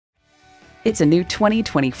It's a new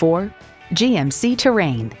 2024 GMC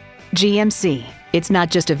Terrain. GMC, it's not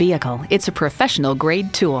just a vehicle, it's a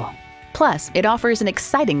professional-grade tool. Plus, it offers an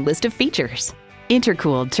exciting list of features.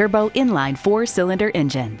 Intercooled turbo inline 4-cylinder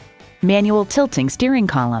engine, manual tilting steering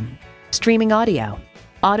column, streaming audio,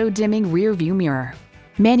 auto-dimming rear view mirror,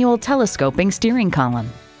 manual telescoping steering column,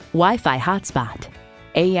 Wi-Fi hotspot,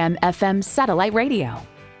 AM/FM satellite radio,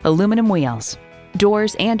 aluminum wheels,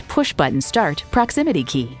 doors and push-button start proximity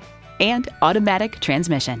key, and automatic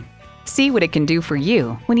transmission. See what it can do for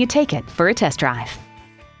you when you take it for a test drive.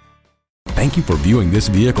 Thank you for viewing this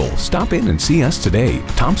vehicle. Stop in and see us today.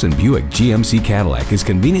 Thompson Buick GMC Cadillac is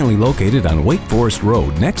conveniently located on Wake Forest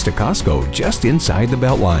Road next to Costco, just inside the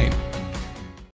Beltline.